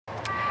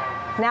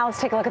Now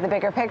let's take a look at the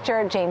bigger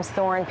picture. James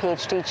Thorne,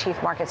 Ph.D.,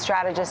 Chief Market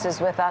Strategist,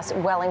 is with us.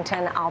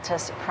 Wellington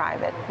Altus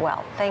Private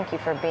Wealth. Thank you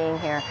for being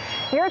here.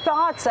 Your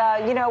thoughts?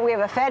 You know, we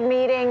have a Fed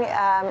meeting.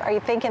 Are you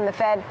thinking the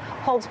Fed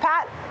holds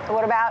pat?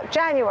 What about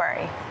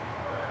January?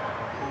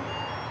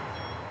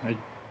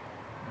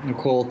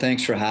 Nicole,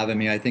 thanks for having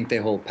me. I think they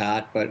hold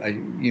pat, but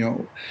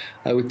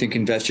I would think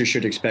investors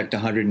should expect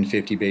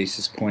 150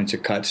 basis points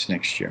of cuts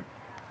next year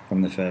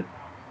from the Fed.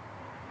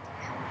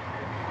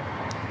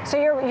 So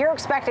you're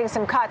expecting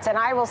some cuts, and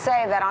I will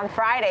say that on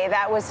Friday,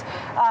 that was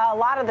a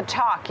lot of the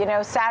talk. You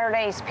know,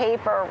 Saturday's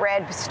paper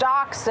read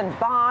stocks and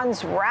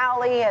bonds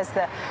rally as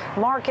the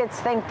markets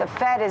think the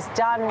Fed is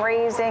done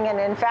raising, and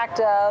in fact,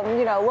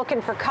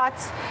 looking for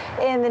cuts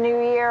in the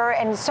new year,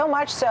 and so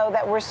much so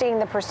that we're seeing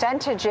the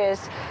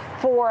percentages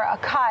for a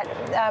cut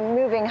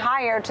moving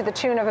higher to the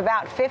tune of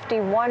about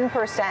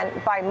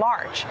 51% by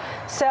March.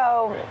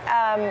 So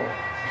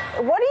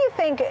what do you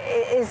think?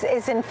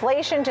 Is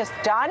inflation just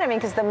done? I mean,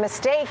 because the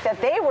mistake that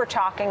they were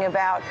talking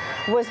about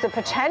was the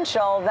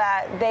potential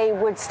that they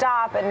would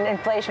stop and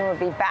inflation would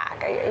be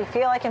back. You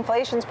feel like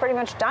inflation's pretty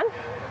much done?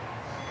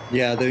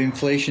 Yeah, the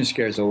inflation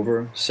scare is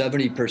over.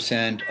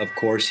 70% of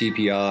core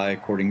CPI,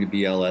 according to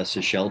BLS,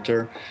 is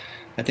shelter.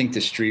 I think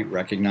the street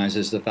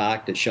recognizes the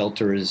fact that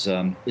shelter is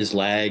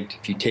lagged.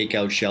 If you take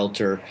out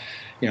shelter,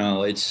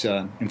 it's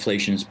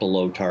inflation is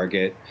below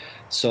target.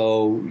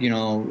 So,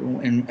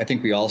 and I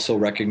think we also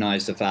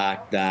recognize the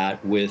fact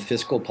that with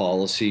fiscal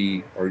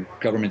policy or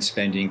government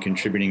spending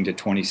contributing to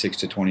 26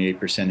 to 28%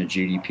 of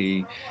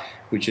GDP,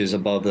 which is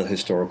above the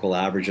historical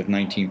average of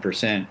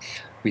 19%,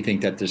 we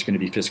think that there's going to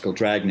be fiscal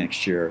drag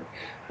next year.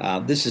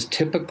 This is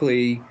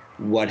typically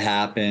what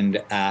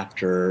happened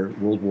after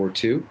World War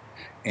II.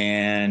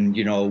 And,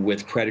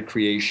 with credit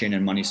creation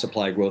and money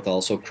supply growth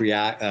also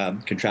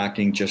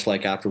contracting just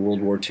like after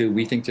World War II,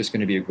 we think there's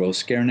going to be a growth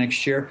scare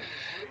next year.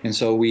 And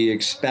so we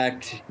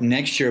expect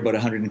next year about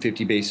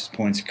 150 basis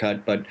points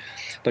cut. But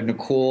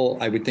Nicole,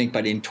 I would think,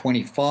 but in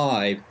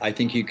 25, I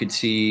think you could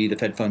see the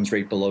Fed funds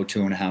rate below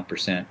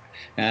 2.5%.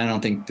 And I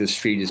don't think the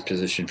street is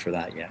positioned for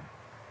that yet.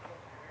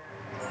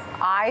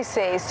 I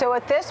see. So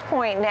at this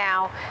point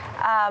now,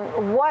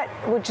 what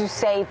would you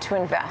say to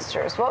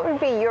investors? What would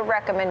be your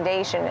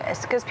recommendation?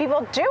 Because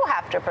people do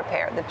have to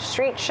prepare. The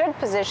street should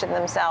position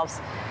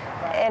themselves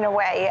in a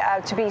way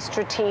to be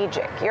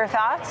strategic. Your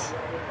thoughts?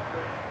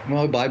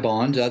 Well, buy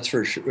bonds, that's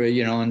for sure.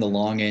 And the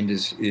long end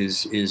is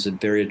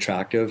very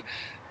attractive.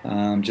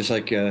 Just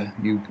like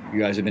you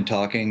guys have been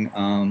talking,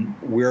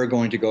 we're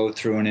going to go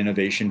through an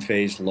innovation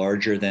phase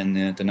larger than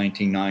the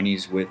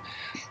 1990s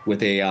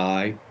with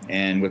AI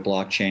and with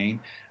blockchain.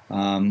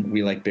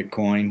 We like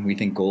Bitcoin. We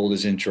think gold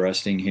is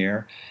interesting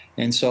here.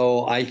 And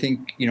so I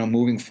think,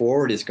 moving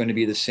forward, it's going to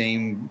be the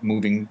same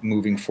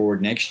moving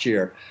forward next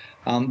year.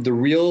 The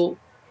real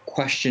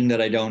question that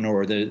I don't know,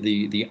 or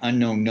the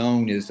unknown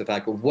known, is the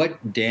fact of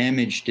what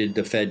damage did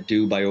the Fed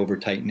do by over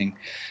tightening.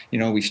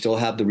 We still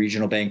have the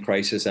regional bank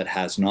crisis that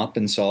has not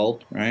been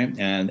solved, right?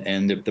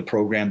 And the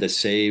program to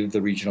save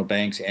the regional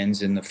banks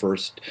ends in the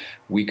first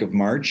week of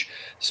March.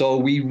 So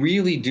we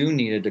really do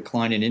need a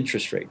decline in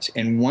interest rates.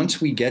 And once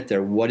we get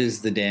there, what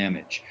is the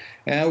damage?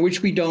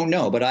 Which we don't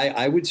know. But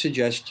I would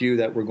suggest to you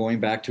that we're going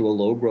back to a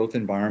low growth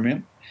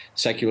environment,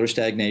 secular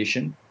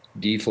stagnation,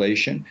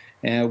 deflation.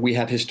 And we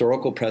have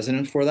historical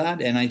precedent for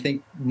that. And I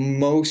think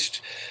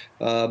most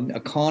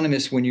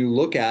economists, when you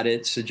look at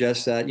it,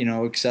 suggest that,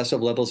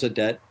 excessive levels of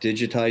debt,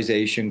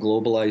 digitization,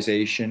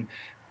 globalization,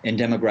 and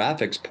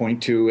demographics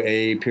point to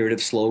a period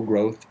of slow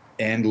growth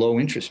and low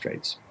interest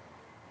rates.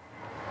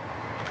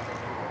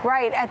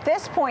 Right. At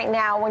this point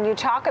now, when you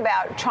talk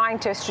about trying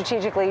to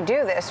strategically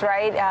do this,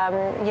 right,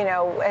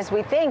 as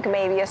we think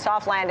maybe a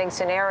soft landing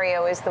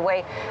scenario is the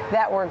way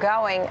that we're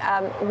going,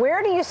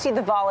 where do you see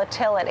the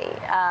volatility?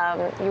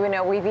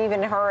 We've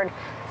even heard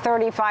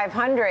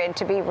 3,500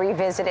 to be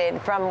revisited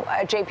from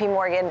J.P.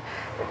 Morgan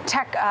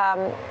tech,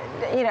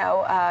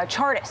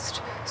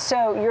 chartist.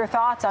 So your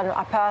thoughts on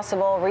a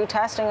possible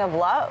retesting of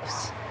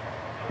lows?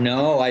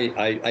 No,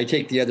 I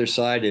take the other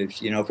side.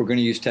 If we're going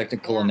to use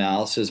technical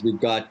analysis, we've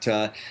got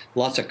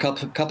lots of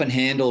cup and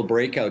handle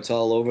breakouts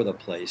all over the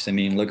place. I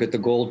mean, look at the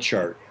gold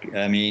chart.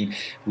 I mean,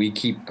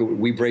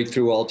 we break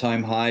through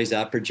all-time highs.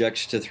 That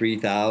projects to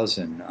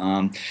 3,000.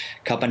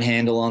 Cup and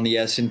handle on the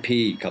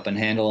S&P, cup and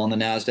handle on the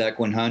NASDAQ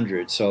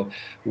 100. So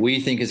we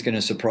think it's going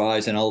to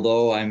surprise. And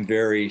although I'm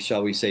very,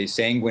 shall we say,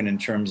 sanguine in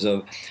terms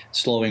of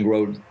slowing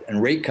growth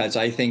and rate cuts,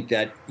 I think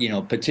that,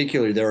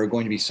 particularly there are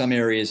going to be some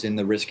areas in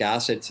the risk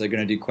assets that are going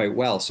to do quite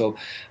well. So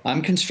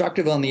I'm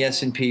constructive on the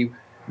S&P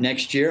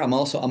next year. I'm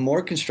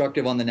more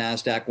constructive on the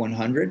NASDAQ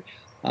 100.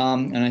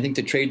 And I think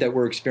the trade that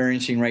we're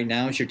experiencing right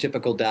now is your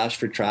typical dash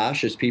for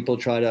trash as people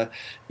try to,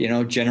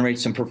 generate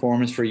some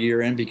performance for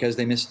year end because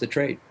they missed the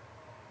trade.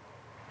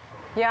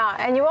 Yeah,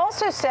 and you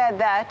also said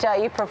that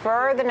you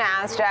prefer the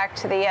NASDAQ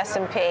to the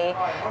S&P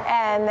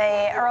and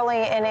the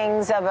early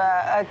innings of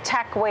a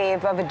tech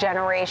wave of a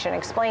generation.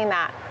 Explain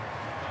that.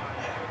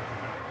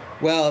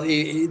 Well,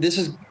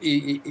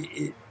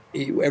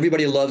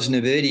 everybody loves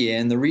NVIDIA,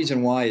 and the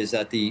reason why is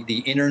that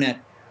the internet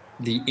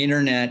the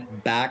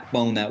internet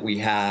backbone that we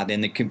have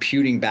and the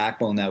computing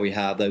backbone that we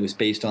have that was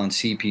based on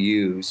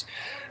CPUs,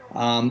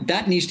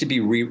 that needs to be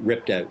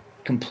ripped out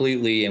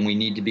completely, and we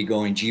need to be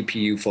going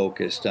GPU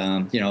focused.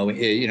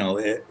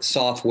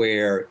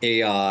 Software,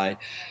 AI.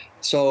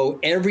 So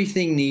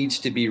everything needs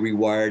to be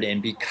rewired,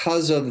 and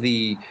because of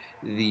the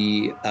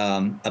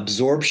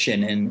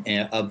absorption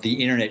and of the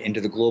internet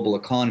into the global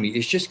economy,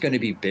 it's just going to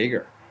be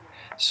bigger.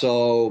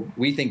 So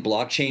we think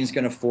blockchain is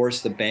going to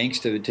force the banks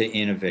to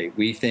innovate.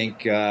 We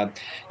think all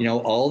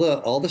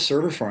the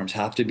server farms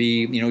have to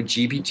be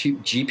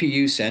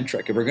GPU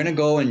centric. If we're going to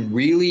go and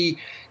really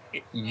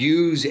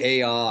use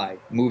AI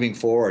moving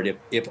forward,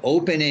 if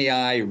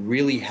OpenAI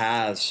really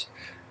has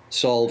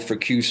solved for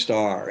Q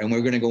star, and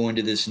we're going to go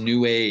into this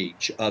new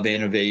age of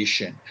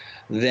innovation,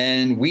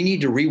 then we need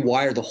to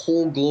rewire the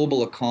whole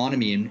global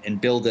economy and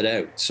build it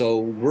out. So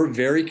we're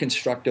very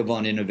constructive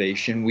on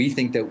innovation. We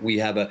think that we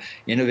have a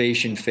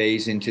innovation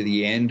phase into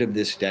the end of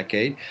this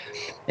decade.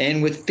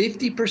 And with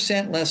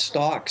 50% less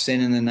stocks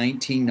than in the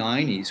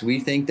 1990s, we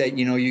think that,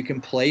 you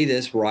can play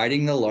this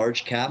riding the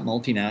large cap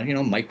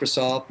multinational,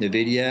 Microsoft,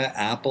 NVIDIA,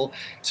 Apple.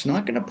 It's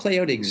not going to play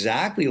out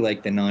exactly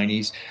like the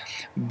 90s,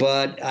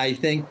 but I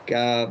think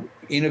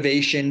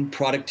innovation,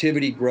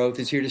 productivity growth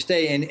is here to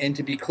stay. And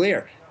to be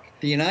clear,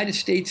 the United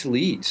States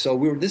leads.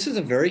 So this is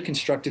a very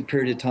constructive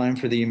period of time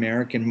for the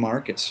American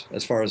markets,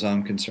 as far as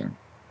I'm concerned.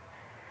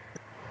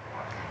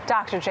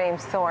 Dr.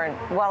 James Thorne,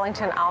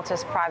 Wellington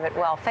Altus Private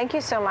Wealth, thank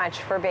you so much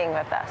for being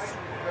with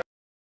us.